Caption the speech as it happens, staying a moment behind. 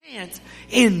chance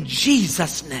in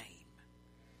Jesus' name.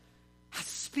 I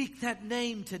speak that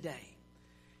name today.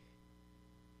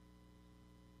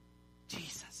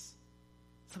 Jesus.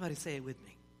 Somebody say it with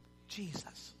me.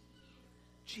 Jesus.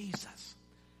 Jesus.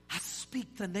 I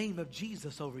speak the name of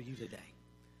Jesus over you today.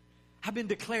 I've been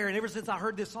declaring ever since I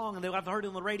heard this song, and I've heard it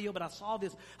on the radio, but I saw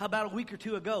this about a week or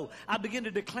two ago. I began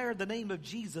to declare the name of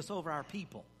Jesus over our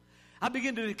people. I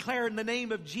begin to declare in the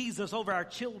name of Jesus over our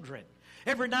children.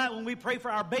 Every night when we pray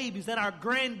for our babies and our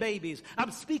grandbabies,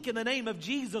 I'm speaking the name of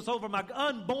Jesus over my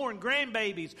unborn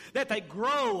grandbabies, that they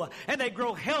grow and they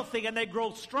grow healthy and they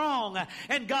grow strong.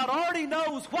 And God already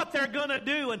knows what they're going to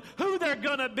do and who they're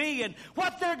going to be and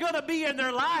what they're going to be in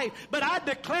their life. But I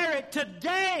declare it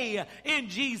today in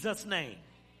Jesus' name.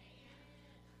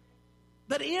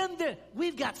 But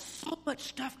we've got so much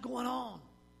stuff going on.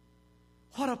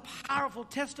 What a powerful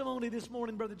testimony this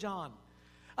morning, Brother John,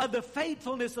 of the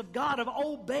faithfulness of God, of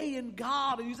obeying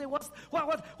God. And you say, what's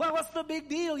the big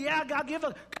deal? Yeah, I'll give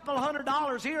a couple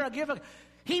 $100 here.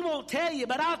 He won't tell you,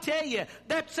 but I'll tell you,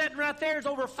 that sitting right there is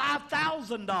over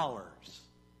 $5,000.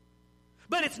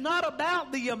 But it's not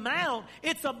about the amount.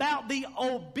 It's about the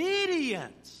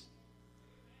obedience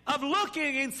of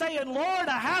looking and saying, Lord,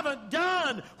 I haven't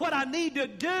done what I need to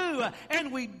do.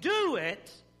 And we do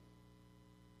it.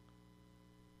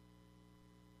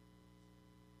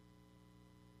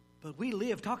 But we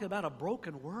live talking about a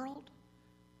broken world,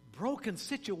 broken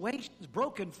situations,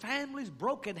 broken families,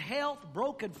 broken health,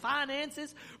 broken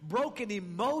finances, broken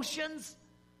emotions.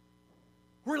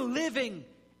 We're living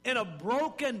in a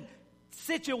broken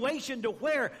situation to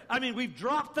where, we've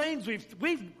dropped things, we've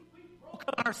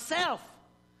broken ourselves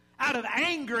out of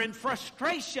anger and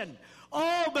frustration.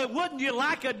 Oh, but wouldn't you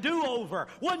like a do-over?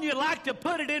 Wouldn't you like to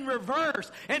put it in reverse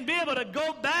and be able to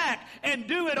go back and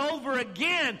do it over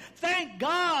again? Thank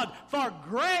God for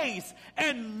grace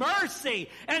and mercy.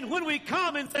 And when we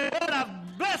come and say, Lord,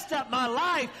 I've messed up my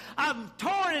life, I've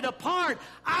torn it apart,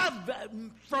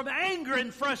 from anger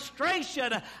and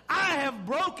frustration, I have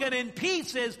broken in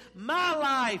pieces my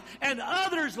life and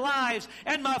others' lives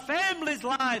and my family's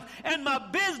life and my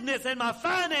business and my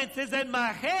finances and my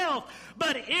health.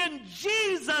 But in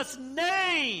Jesus'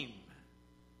 name,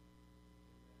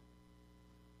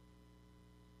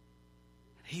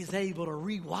 He's able to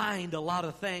rewind a lot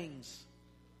of things.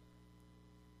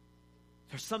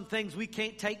 There's some things we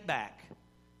can't take back.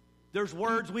 There's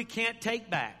words we can't take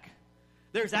back.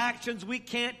 There's actions we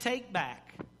can't take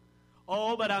back.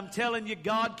 Oh, but I'm telling you,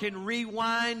 God can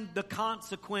rewind the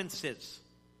consequences.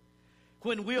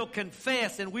 When we'll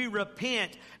confess and we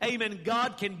repent, amen,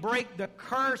 God can break the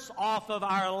curse off of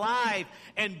our life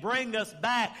and bring us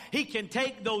back. He can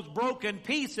take those broken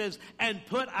pieces and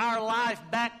put our life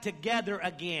back together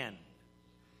again.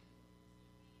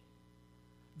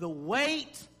 The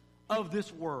weight of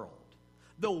this world,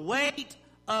 the weight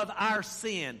of our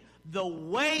sin, the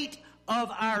weight of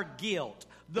our guilt,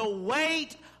 the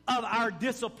weight of our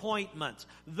disappointments,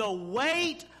 the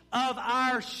weight of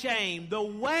our shame, the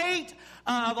weight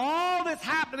of all that's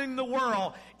happening in the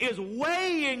world is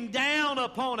weighing down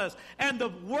upon us. And the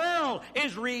world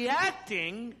is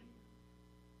reacting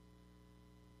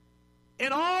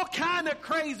in all kind of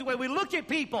crazy way. We look at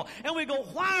people and we go,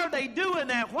 why are they doing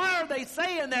that? Why are they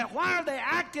saying that? Why are they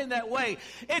acting that way?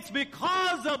 It's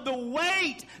because of the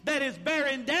weight that is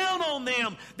bearing down on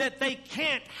them that they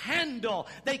can't handle.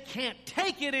 They can't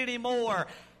take it anymore.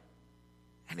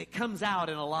 And it comes out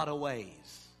in a lot of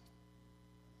ways.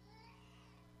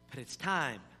 But it's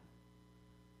time.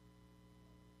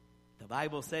 The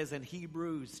Bible says in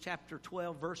Hebrews chapter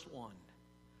 12, verse 1,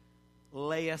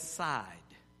 lay aside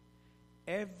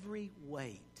every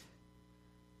weight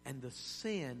and the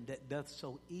sin that doth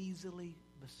so easily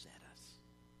beset us.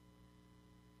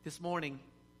 This morning,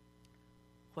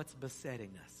 what's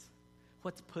besetting us?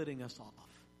 What's putting us off?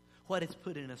 What is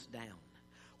putting us down?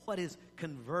 What is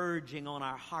converging on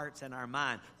our hearts and our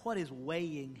mind? What is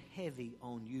weighing heavy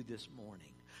on you this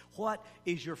morning? What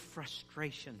is your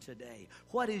frustration today?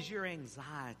 What is your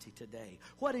anxiety today?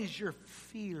 What is your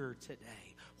fear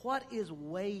today? What is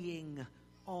weighing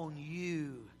on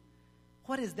you?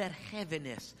 What is that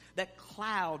heaviness, that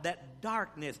cloud, that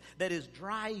darkness that is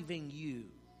driving you?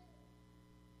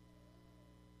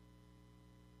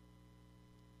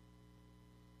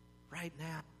 Right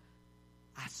now,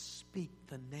 I speak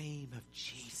the name of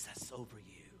Jesus over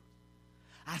you.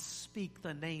 I speak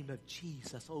the name of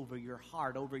Jesus over your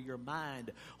heart, over your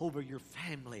mind, over your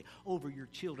family, over your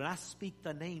children. I speak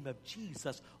the name of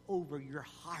Jesus over your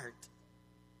heart.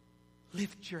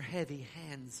 Lift your heavy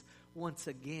hands once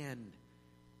again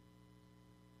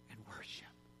and worship.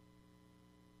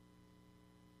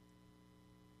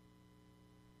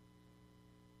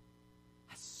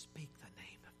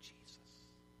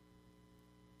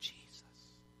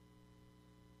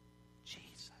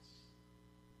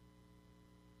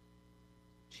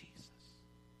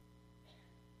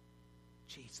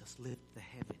 Jesus, lift the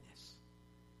heaviness.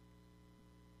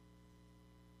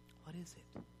 What is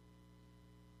it?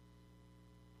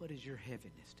 What is your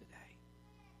heaviness today?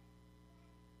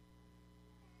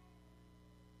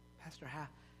 Pastor, how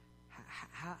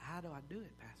do I do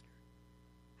it, Pastor?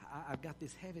 I've got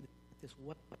this heaviness,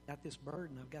 I've got this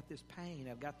burden, I've got this pain,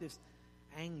 I've got this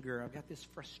anger, I've got this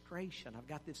frustration, I've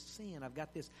got this sin, I've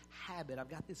got this habit, I've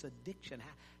got this addiction.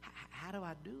 How do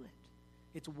I do it?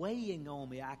 It's weighing on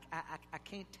me. I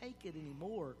can't take it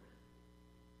anymore.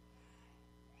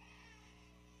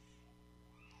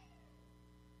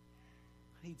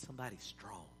 I need somebody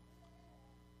strong.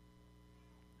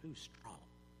 Who's strong?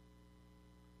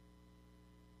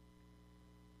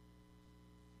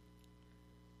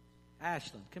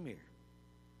 Ashlyn, come here.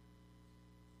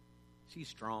 She's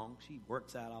strong. She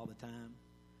works out all the time.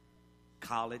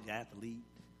 College athlete.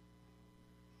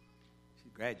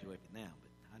 She's graduated now,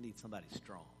 but I need somebody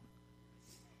strong.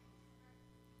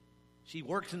 She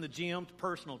works in the gym,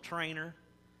 personal trainer.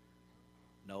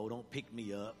 No, don't pick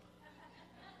me up.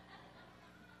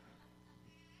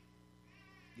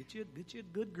 Get you a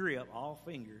good grip, all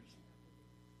fingers.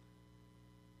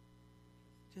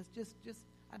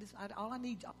 All I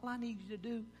need you to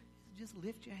do is just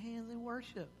lift your hands and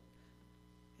worship.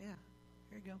 Yeah,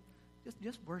 here you go.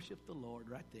 Just worship the Lord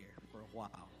right there for a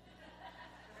while.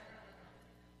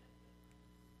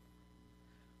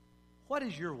 What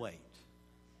is your weight?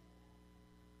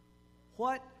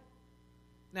 What?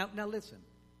 Now listen.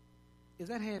 Is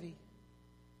that heavy?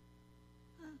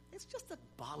 It's just a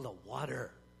bottle of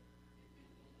water.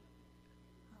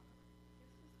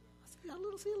 I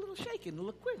see a little shaking, a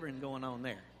little quivering going on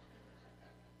there.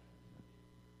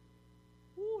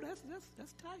 Ooh,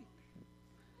 that's tight.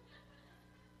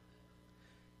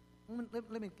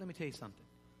 Let me tell you something.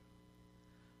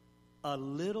 A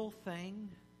little thing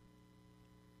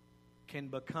can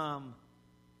become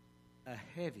a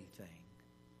heavy thing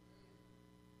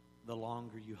the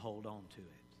longer you hold on to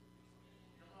it.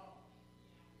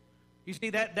 You see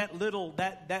that little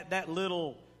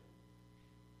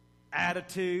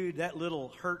attitude, that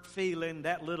little hurt feeling,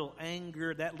 that little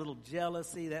anger, that little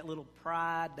jealousy, that little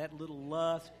pride, that little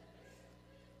lust.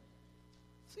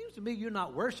 Seems to me you're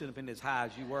not worshiping as high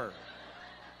as you were.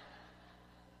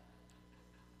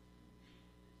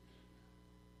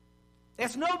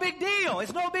 It's no big deal.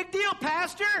 It's no big deal,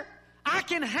 Pastor. I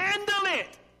can handle it.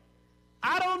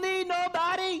 I don't need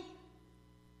nobody.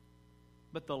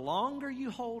 But the longer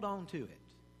you hold on to it,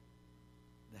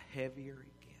 the heavier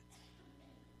it gets.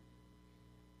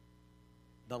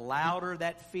 The louder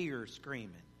that fear is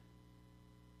screaming.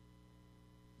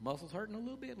 Muscles hurting a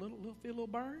little bit, feel a little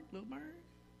burn.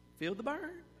 Feel the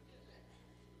burn.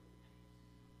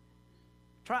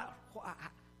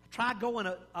 Try going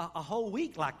a whole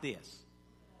week like this.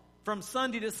 From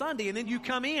Sunday to Sunday, and then you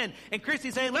come in, and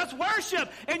Christy's saying, let's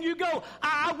worship, and you go,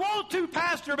 I want to,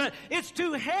 Pastor, but it's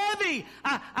too heavy.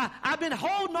 I've been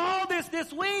holding all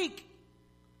this week.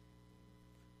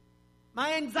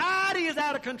 My anxiety is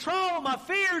out of control, my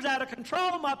fear is out of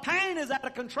control, my pain is out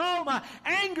of control, my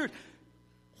anger.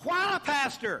 Why,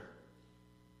 Pastor?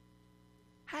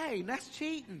 Hey, that's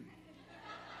cheating.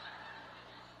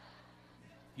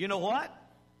 You know what?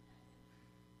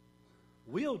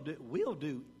 We'll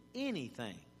do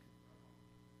anything.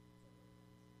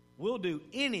 We'll do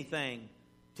anything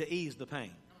to ease the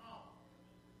pain.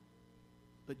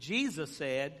 But Jesus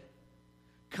said,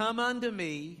 come unto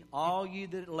me, all you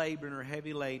that labor and are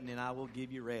heavy laden, and I will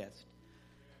give you rest.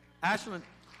 Ashlyn,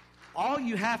 all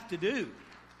you have to do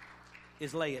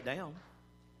is lay it down.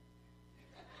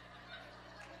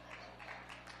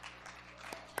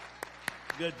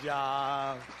 Good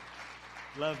job.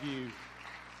 Love you.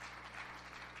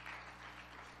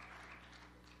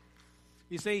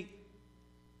 You see,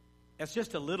 it's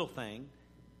just a little thing,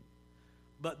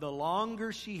 but the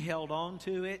longer she held on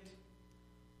to it,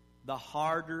 the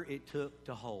harder it took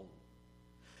to hold.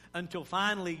 Until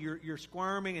finally you're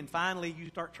squirming, and finally you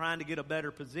start trying to get a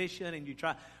better position, and you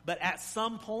try. But at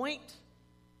some point,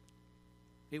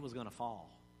 it was going to fall.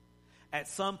 At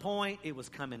some point, it was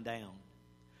coming down.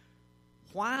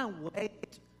 Why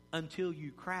wait until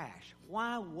you crash?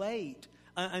 Why wait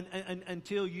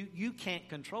until you can't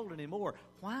control it anymore?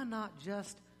 Why not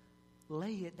just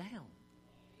lay it down?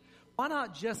 Why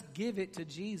not just give it to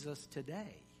Jesus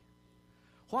today?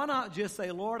 Why not just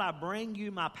say, Lord, I bring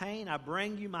you my pain, I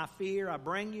bring you my fear, I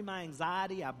bring you my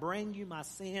anxiety, I bring you my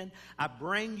sin, I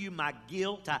bring you my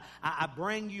guilt, I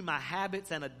bring you my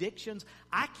habits and addictions.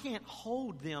 I can't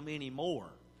hold them anymore.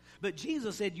 But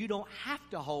Jesus said you don't have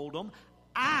to hold them.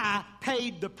 I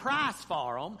paid the price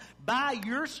for them. By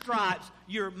your stripes,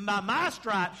 by my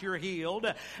stripes, you're healed.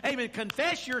 Amen.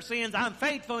 Confess your sins. I'm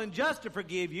faithful and just to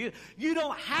forgive you. You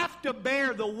don't have to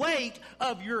bear the weight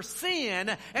of your sin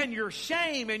and your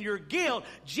shame and your guilt.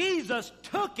 Jesus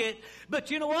took it. But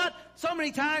you know what? So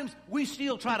many times we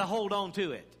still try to hold on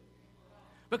to it,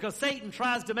 because Satan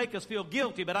tries to make us feel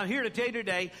guilty. But I'm here to tell you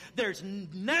today, there's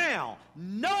now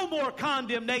no more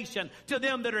condemnation to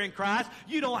them that are in Christ.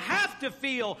 You don't have to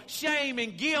feel shame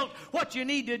and guilt. What you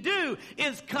need to do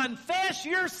is confess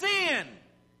your sin.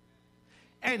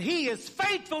 And He is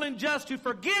faithful and just to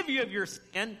forgive you of your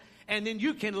sin. And then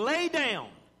you can lay down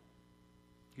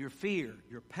your fear,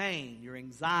 your pain, your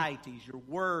anxieties, your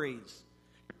worries,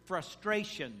 your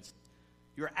frustrations,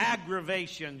 your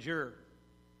aggravations, your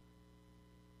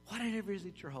whatever it is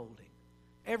that you're holding.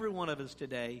 Every one of us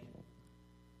today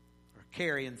are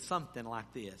carrying something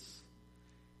like this.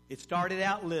 It started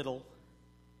out little,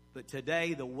 but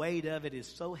today the weight of it is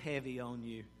so heavy on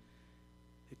you.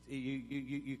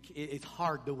 It's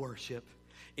hard to worship.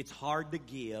 It's hard to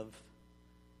give,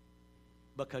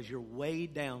 because you're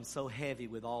weighed down so heavy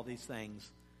with all these things.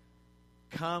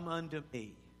 Come unto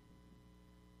me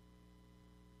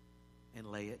and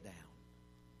lay it down.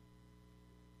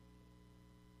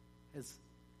 As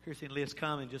Christy and Liz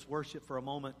come and just worship for a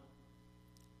moment,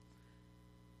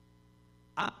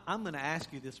 I'm going to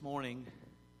ask you this morning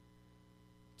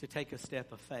to take a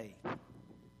step of faith.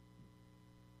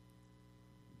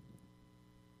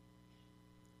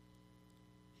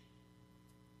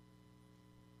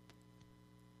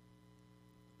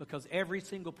 Because every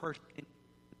single person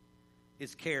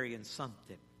is carrying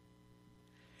something.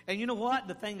 And you know what?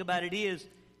 The thing about it is,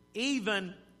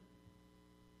 even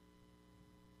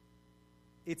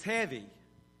it's heavy.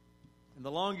 And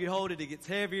the longer you hold it, it gets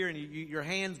heavier, and your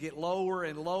hands get lower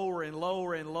and lower and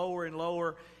lower and lower and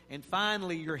lower. And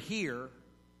finally, you're here.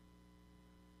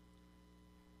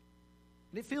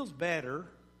 And it feels better,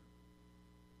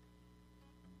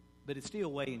 but it's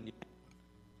still weighing you.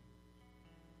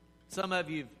 Some of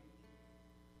you have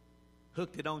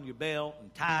hooked it on your belt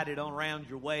and tied it on around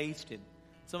your waist, and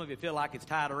some of you feel like it's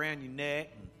tied around your neck.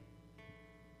 And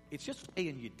it's just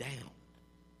weighing you down.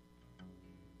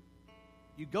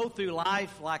 You go through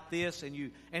life like this, and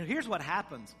here's what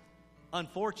happens,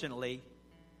 unfortunately,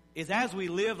 is as we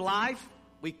live life,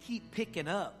 we keep picking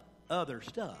up other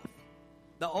stuff.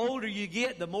 The older you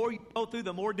get, the more you go through,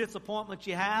 the more disappointment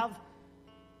you have,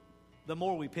 the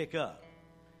more we pick up.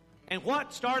 And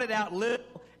what started out little,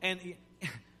 and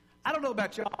I don't know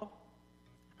about y'all,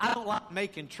 I don't like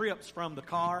making trips from the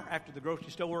car after the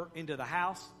grocery store into the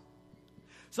house.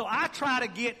 So I try to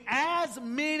get as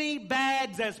many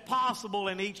bags as possible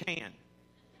in each hand.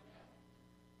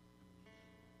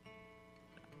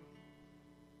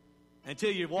 Until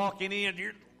you're walking in,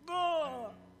 you're,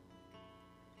 oh.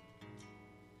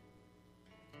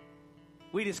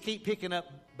 We just keep picking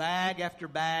up bag after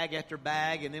bag after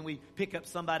bag, and then we pick up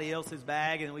somebody else's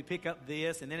bag, and then we pick up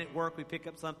this, and then at work we pick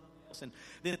up something else, and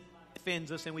then it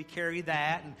offends us, and we carry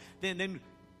that,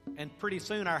 and pretty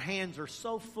soon our hands are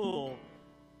so full.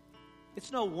 It's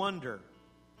no wonder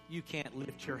you can't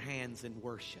lift your hands in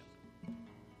worship.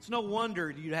 It's no wonder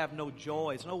you have no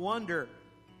joy. It's no wonder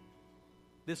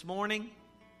this morning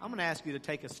I'm going to ask you to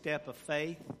take a step of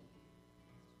faith.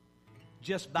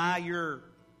 Just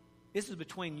this is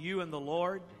between you and the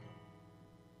Lord.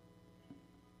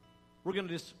 We're going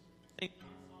to just sing a song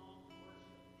of worship.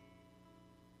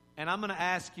 And I'm going to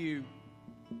ask you,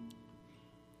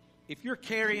 if you're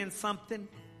carrying something's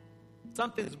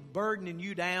burdening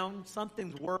you down,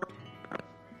 something's working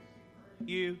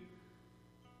you,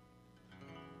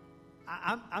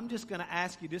 I'm just going to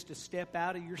ask you just to step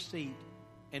out of your seat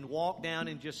and walk down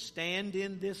and just stand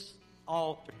in this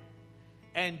altar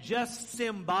and just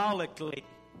symbolically,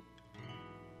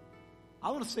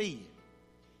 I want to see you.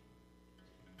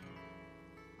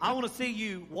 I want to see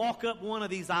you walk up one of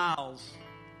these aisles,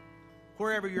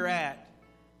 wherever you're at.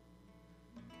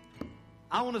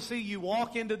 I want to see you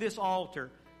walk into this altar,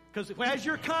 because as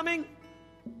you're coming,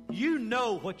 you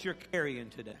know what you're carrying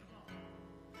today.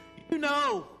 You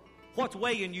know what's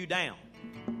weighing you down.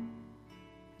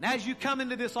 And as you come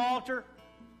into this altar,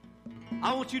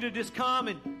 I want you to just come,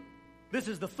 and this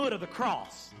is the foot of the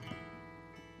cross.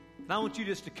 And I want you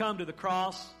just to come to the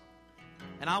cross,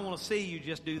 and I want to see you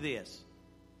just do this.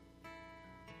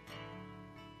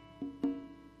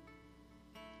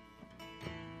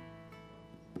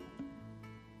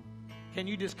 Can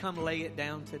you just come lay it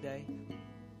down today?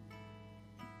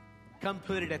 Come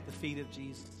put it at the feet of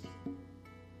Jesus.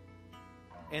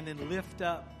 And then lift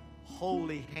up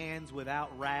holy hands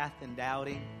without wrath and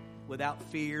doubting. without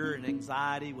fear and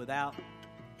anxiety, without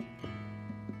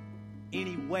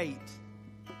any weight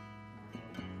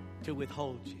to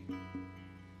withhold you.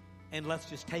 And let's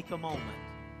just take a moment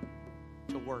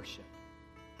to worship.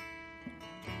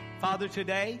 Father,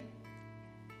 today,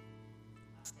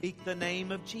 speak the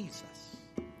name of Jesus.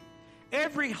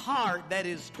 Every heart that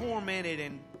is tormented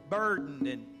and burdened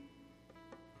and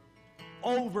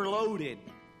overloaded,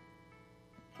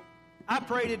 I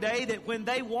pray today that when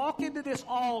they walk into this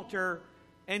altar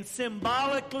and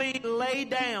symbolically lay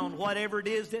down whatever it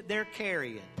is that they're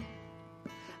carrying,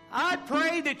 I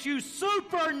pray that you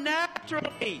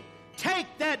supernaturally take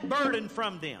that burden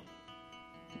from them.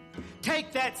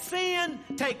 Take that sin,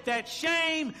 take that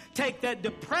shame, take that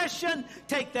depression,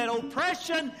 take that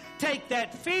oppression, take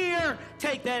that fear,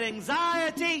 take that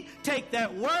anxiety, take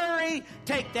that worry,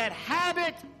 take that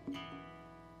habit,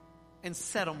 and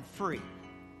set them free.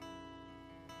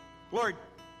 Lord,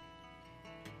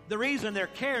 the reason they're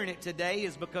carrying it today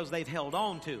is because they've held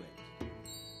on to it.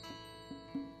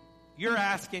 You're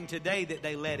asking today that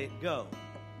they let it go.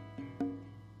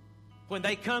 When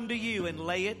they come to you and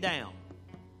lay it down,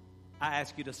 I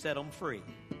ask you to set them free.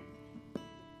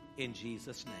 In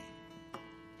Jesus' name.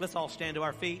 Let's all stand to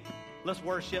our feet. Let's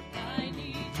worship. I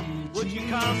need you, would you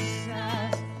come? Jesus,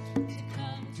 to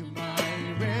come to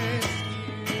my rescue.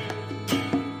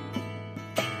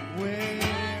 Where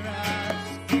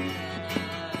else can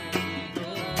I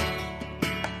go?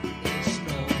 There's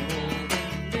no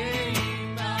other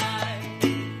name by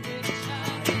which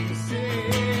I can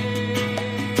save.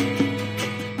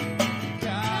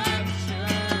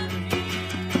 Capture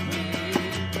me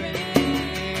with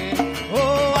grace.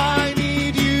 Oh, I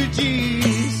need you,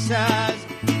 Jesus,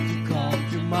 to come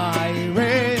to my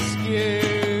rescue.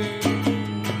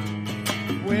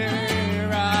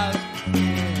 Where else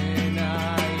can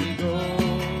I go?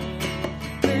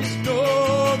 There's no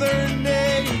other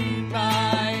name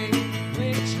by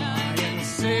which I am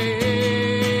saved.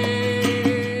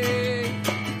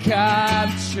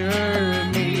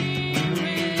 Capture me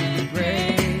with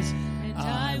grace, and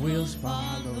I will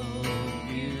follow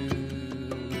you.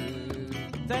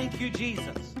 Thank you,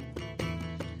 Jesus.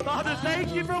 Father,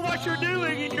 thank you for what you're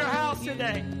doing in your house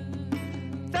today.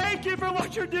 Thank you for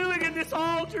what you're doing in this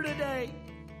altar today.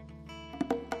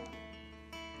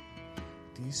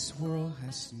 This world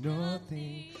has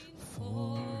nothing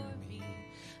for me.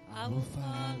 I will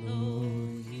follow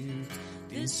you.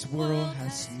 This world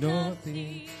has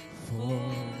nothing for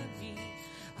me.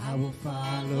 I will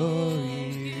follow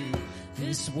you.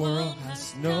 This world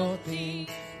has nothing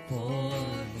for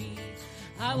me.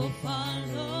 I will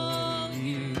follow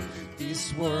you.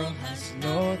 This world has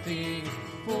nothing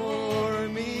for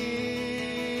me.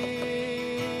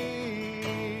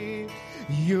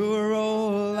 You're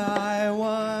all I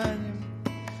want.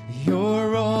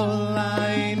 You're all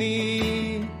I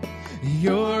need.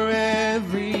 You're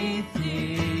everything.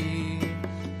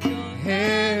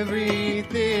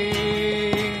 Everything.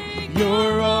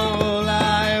 You're all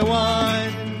I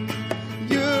want.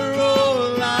 You're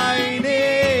all I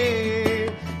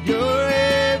need. You're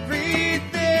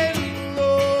everything,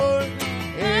 Lord.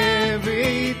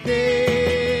 Everything.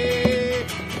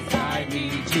 I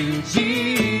need you,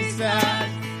 Jesus,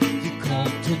 to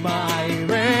come to my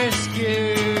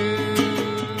rescue.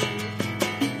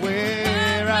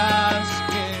 Where else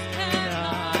can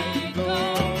I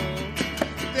go?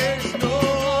 There's no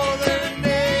other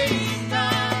name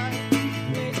by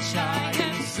which I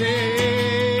am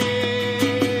saved.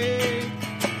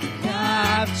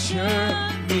 Capture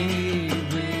me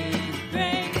with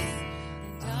grace,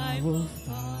 and I will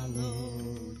follow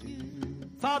you.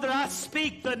 Father, I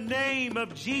speak the name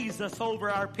of Jesus over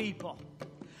our people.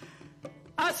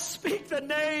 I speak the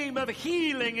name of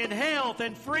healing and health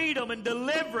and freedom and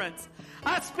deliverance.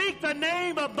 I speak the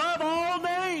name above all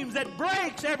names that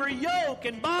breaks every yoke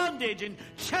and bondage and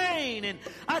chain. And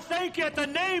I thank you at the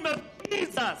name of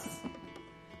Jesus.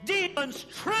 Demons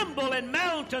tremble and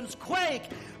mountains quake.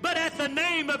 But at the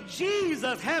name of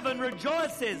Jesus, heaven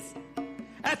rejoices.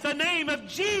 At the name of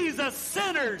Jesus,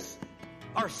 sinners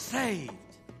are saved.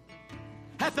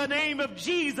 At the name of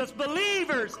Jesus,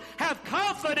 believers have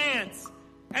confidence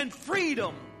and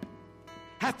freedom.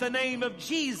 At the name of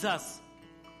Jesus,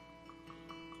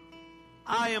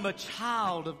 I am a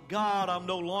child of God. I'm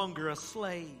no longer a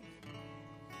slave.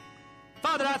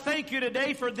 Father, I thank you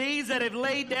today for these that have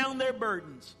laid down their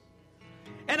burdens.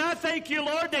 And I thank you,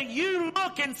 Lord, that you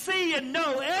look and see and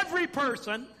know every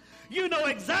person. You know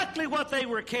exactly what they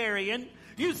were carrying.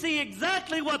 You see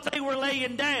exactly what they were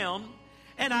laying down.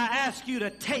 And I ask you to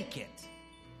take it.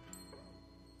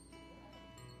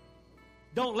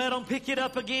 Don't let them pick it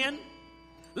up again.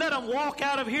 Let them walk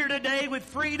out of here today with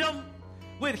freedom,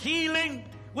 with healing,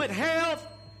 with health,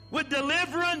 with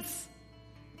deliverance,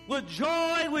 with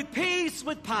joy, with peace,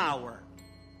 with power.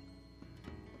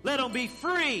 Let them be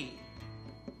free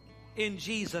in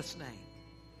Jesus' name.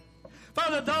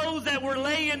 Father, those that were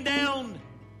laying down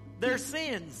their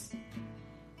sins,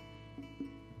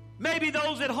 maybe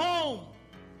those at home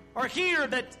or here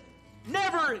that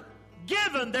never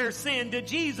given their sin to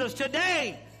Jesus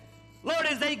today, Lord,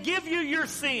 as they give you your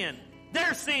sin,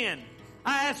 their sin,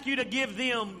 I ask you to give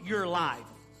them your life,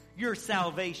 your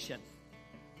salvation.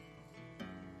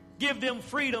 Give them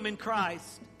freedom in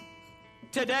Christ.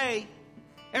 Today,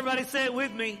 everybody say it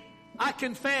with me, I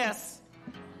confess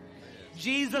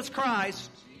Jesus Christ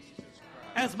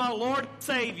as my Lord and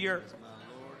Savior.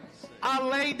 I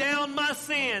lay down my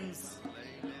sins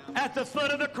at the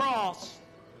foot of the cross.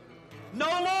 No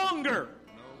longer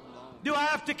do I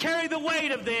have to carry the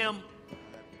weight of them.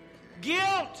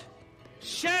 Guilt,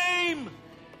 shame,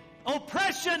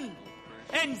 oppression,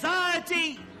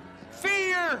 anxiety,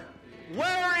 fear,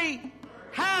 worry,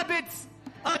 habits,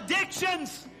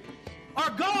 addictions are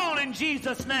gone in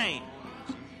Jesus' name.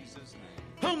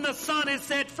 Whom the Son has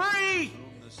set free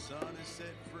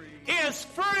is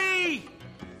free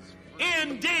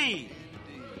indeed.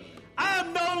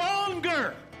 I'm no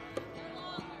longer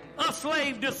a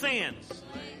slave to sin.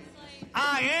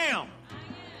 I am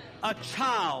a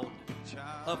child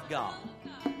of God.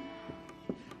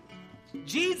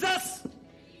 Jesus,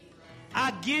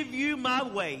 I give you my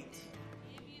weight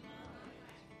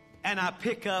and I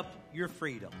pick up your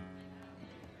freedom.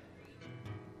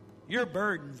 Your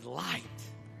burden's light.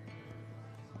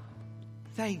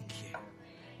 Thank you.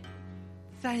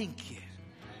 Thank you.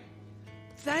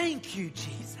 Thank you,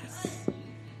 Jesus.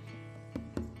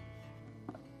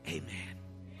 Amen.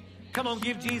 Come on,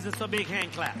 give Jesus a big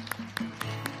hand clap.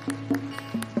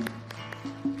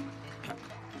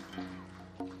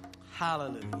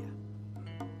 Hallelujah.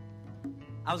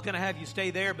 I was going to have you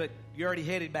stay there, but you're already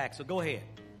headed back, so go ahead.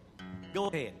 Go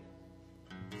ahead.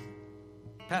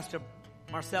 Pastor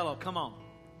Marcelo, come on.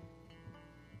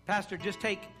 Pastor, just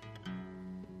take...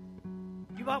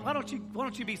 Why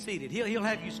don't you be seated? He'll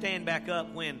have you stand back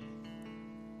up when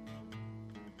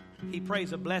he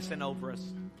prays a blessing over us.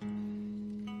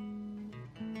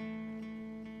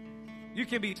 You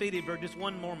can be seated for just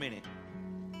one more minute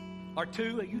or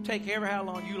two. You take care of how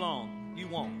long you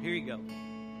want. Here you go.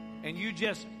 And you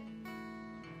just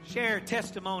share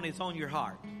testimonies on your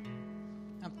heart.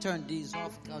 I'm turning these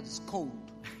off because it's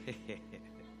cold.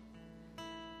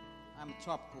 I'm a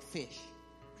tropical fish.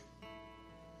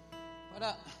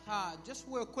 But just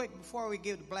real quick before we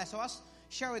give the blessing, I was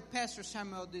sharing with Pastor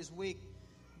Samuel this week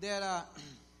that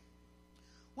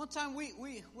one time we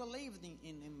lived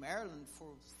in Maryland for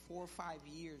 4 or 5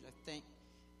 years, I think.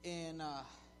 And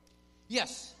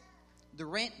yes, the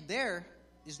rent there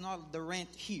is not the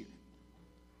rent here.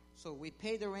 So we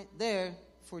pay the rent there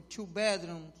for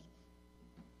 2-bedroom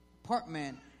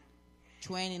apartment,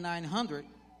 $2,900.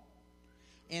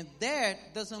 And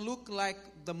that doesn't look like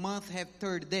the month have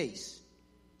 30 days.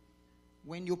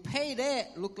 When you pay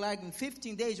that, look like in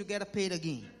 15 days you gotta pay it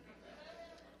again.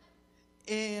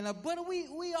 And but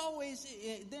we always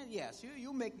then yes,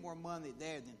 you make more money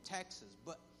there than Texas.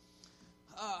 But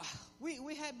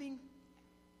we have been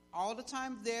all the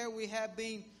time there. We have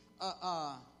been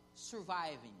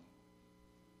surviving.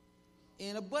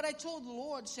 And but I told the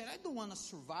Lord, said I don't want to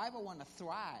survive. I want to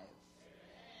thrive.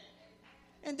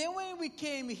 And then when we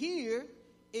came here,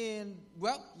 and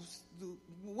well,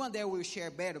 one day we'll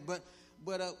share better. But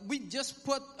we just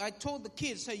I told the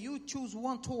kids, say you choose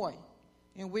one toy,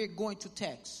 and we're going to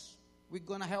Texas. We're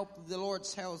going to help the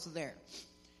Lord's house there.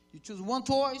 You choose one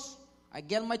toy. I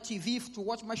get my TV to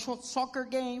watch my soccer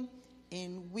game,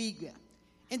 and we go.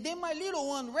 And then my little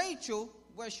one, Rachel,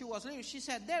 where she was living, she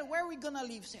said, Dad, where are we going to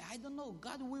live? I said, I don't know.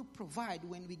 God will provide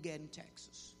when we get in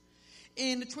Texas.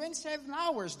 In 27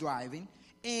 hours driving,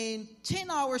 and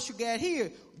 10 hours to get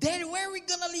here. Daddy, where are we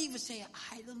going to live? I say,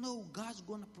 I don't know. God's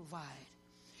going to provide.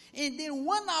 And then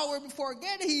 1 hour before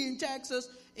getting here in Texas,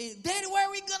 Daddy, where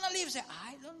are we going to live? I say,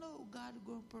 I don't know. God's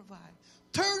going to provide.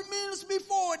 30 minutes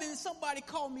before, then somebody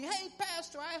called me. Hey,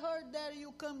 Pastor, I heard that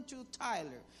you come to Tyler.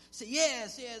 I said,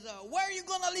 yes. Where are you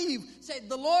going to live? I said,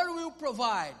 the Lord will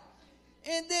provide.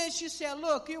 And then she said,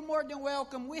 look, you're more than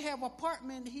welcome. We have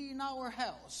apartment here in our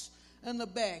house in the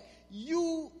back.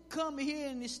 You come here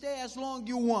and stay as long as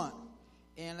you want.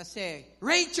 And I said,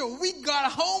 Rachel, we got a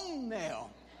home now.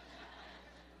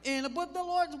 But the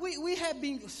Lord, we have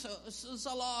been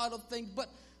a lot of things, but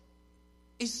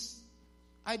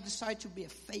I decided to be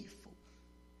faithful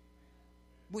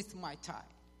with my tithe.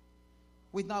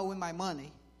 Not with my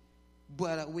money,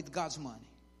 but with God's money.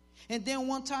 And then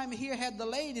one time here had the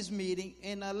ladies meeting,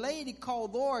 and a lady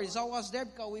called Doris. I was there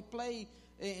because we play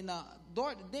in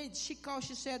she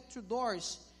said to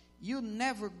Doris, "You're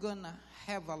never gonna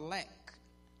have a lack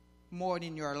more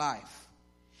in your life."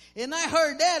 And I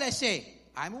heard that. I say,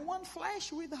 I'm one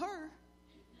flesh with her.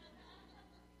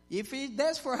 If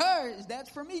that's for her, that's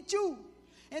for me too.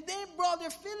 And then Brother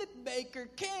Philip Baker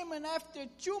came, and after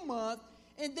 2 months,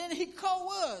 and then he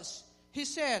called us. He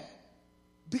said,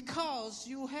 because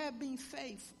you have been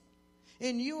faithful,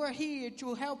 and you are here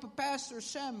to help Pastor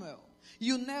Samuel,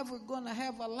 you're never going to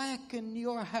have a lack in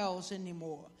your house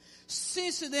anymore.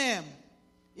 Since then,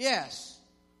 yes,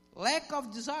 lack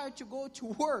of desire to go to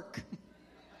work.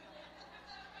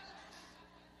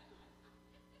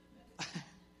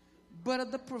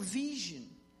 But the provision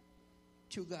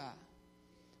to God.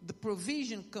 The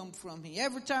provision come from Him.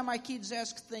 Every time my kids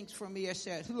ask things from me, I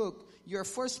said, look, your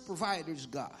first provider is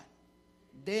God.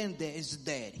 Then there is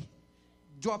Daddy.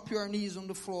 Drop your knees on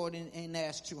the floor and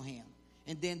ask to Him.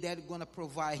 And then Daddy going to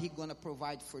provide. He going to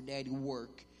provide for Daddy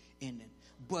work in it.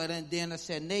 But and then I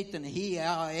said, Nathan,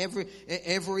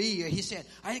 every year, he said,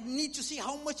 I need to see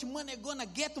how much money I'm going to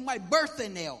get to my birthday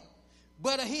now.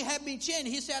 But he had been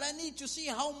changed. He said, I need to see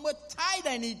how much tithe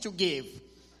I need to give.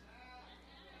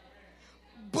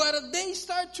 But they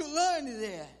start to learn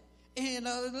that. And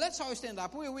let's all stand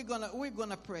up. We're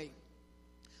gonna pray.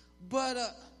 But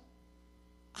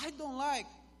I don't like.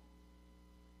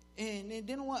 And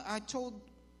then I told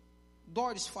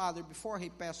Doris' father before he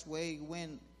passed away,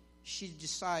 when she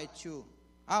decided to,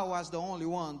 I was the only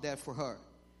one there for her.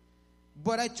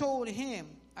 But I told him,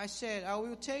 I said, I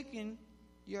will take in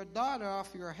your daughter off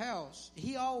your house.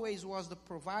 He always was the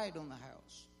provider on the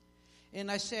house.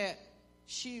 And I said,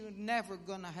 she never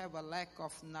going to have a lack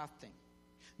of nothing.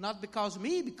 Not because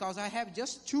me, because I have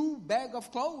just 2 bags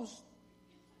of clothes.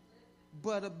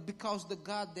 But because the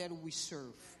God that we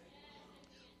serve.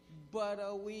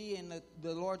 But we in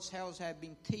the Lord's house have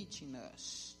been teaching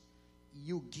us.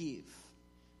 You give.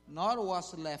 Not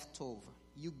what's left over.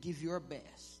 You give your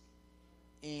best.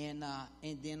 And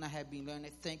then I have been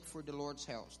learning. Thank you for the Lord's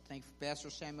house. Thank you, Pastor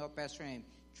Samuel, Pastor Amy,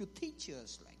 to teach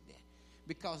us like that.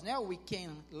 Because now we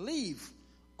can live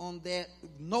on that,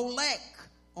 no lack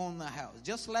on the house.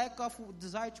 Just lack of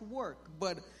desire to work.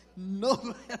 But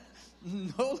no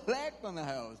lack on the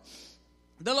house.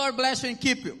 The Lord bless you and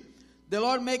keep you. The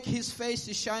Lord make His face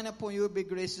to shine upon you and be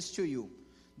gracious to you.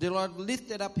 The Lord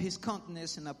lifted up His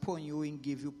countenance and upon you and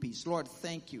give you peace. Lord,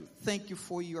 thank you. Thank you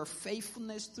for your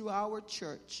faithfulness through our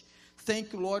church.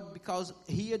 Thank you, Lord, because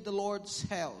here at the Lord's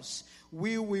house,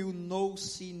 we will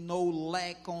see no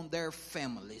lack on their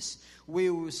families. We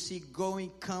will see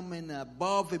going, coming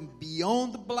above and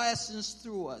beyond the blessings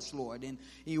through us, Lord. And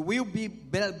it will be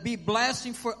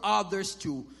blessing for others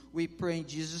too. We pray in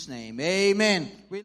Jesus' name. Amen.